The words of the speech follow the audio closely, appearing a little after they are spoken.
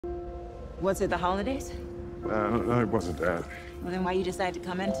Was it the holidays? No, it wasn't that. Well, then why you decide to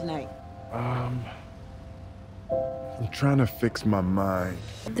come in tonight? I'm trying to fix my mind.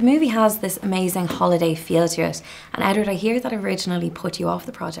 The movie has this amazing holiday feel to it. And Edward, I hear that originally put you off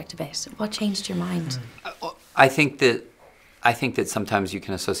the project a bit. What changed your mind? I think that sometimes you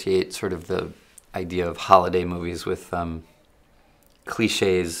can associate sort of the idea of holiday movies with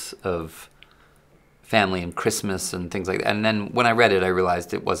cliches of family and Christmas and things like that. And then when I read it, I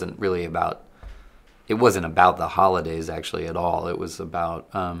realized it wasn't about the holidays actually at all. It was about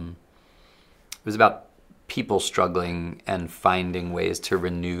people struggling and finding ways to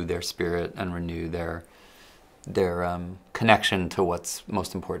renew their spirit and renew their connection to what's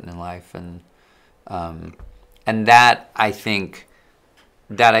most important in life. And that I think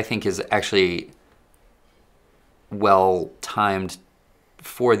is actually well timed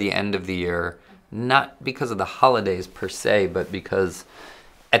for the end of the year, not because of the holidays per se, but because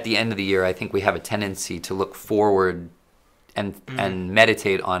at the end of the year, I think we have a tendency to look forward and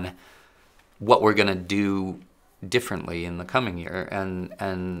meditate on what we're going to do differently in the coming year.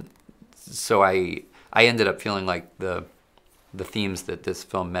 And so I ended up feeling like the themes that this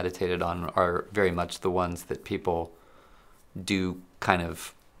film meditated on are very much the ones that people do kind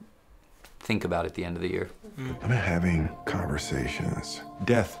of think about at the end of the year. I've been having conversations.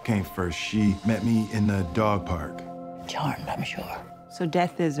 Death came first. She met me in the dog park. Charmed, I'm sure. So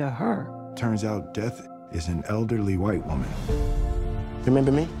Death is a her. Turns out Death is an elderly white woman.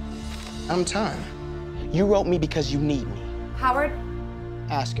 Remember me? I'm Time. You wrote me because you need me. Howard?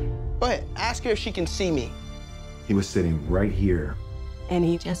 Ask her. Go ahead. Ask her if she can see me. He was sitting right here. And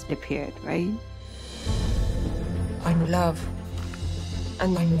he just appeared, right? I'm love.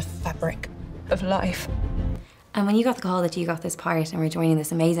 And I'm the fabric of life. And when you got the call that you got this part and were joining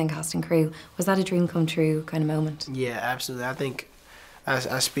this amazing cast and crew, was that a dream come true kind of moment? Yeah, absolutely. I think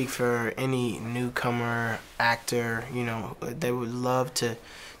I speak for any newcomer actor, you know, they would love to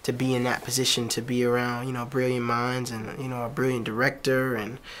be in that position, to be around, you know, brilliant minds and, you know, a brilliant director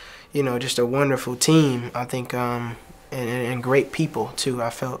and, you know, just a wonderful team, I think, and great people, too. I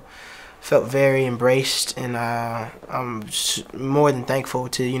felt very embraced, and I'm more than thankful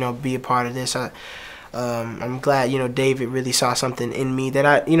to, you know, be a part of this. I'm glad, you know, David really saw something in me that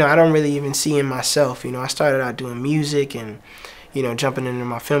I don't really even see in myself. You know, I started out doing music and, you know, jumping into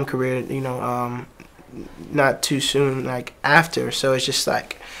my film career, you know, not too soon, like, after. So it's just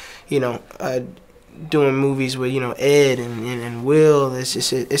like, you know, doing movies with, you know, Ed and Will.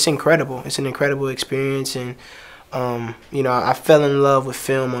 It's incredible. It's an incredible experience, and you know, I fell in love with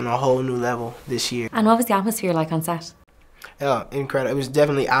film on a whole new level this year. And what was the atmosphere like on set? Oh, incredible! It was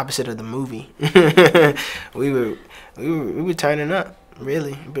definitely opposite of the movie. we were turning up,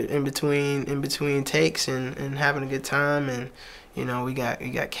 really, but in between takes and having a good time. And you know, we got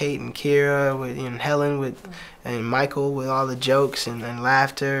Kate and Kira with, and Helen with, and Michael with all the jokes and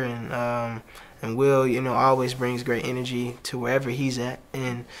laughter, and Will, you know, always brings great energy to wherever he's at.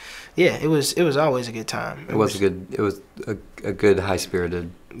 And yeah, it was always a good time. It was a good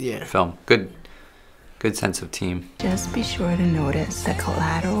high-spirited film. Good sense of team. Just be sure to notice the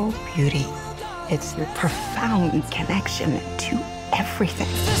collateral beauty. It's the profound connection to everything.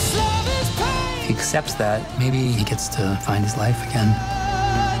 If he accepts that, maybe he gets to find his life again.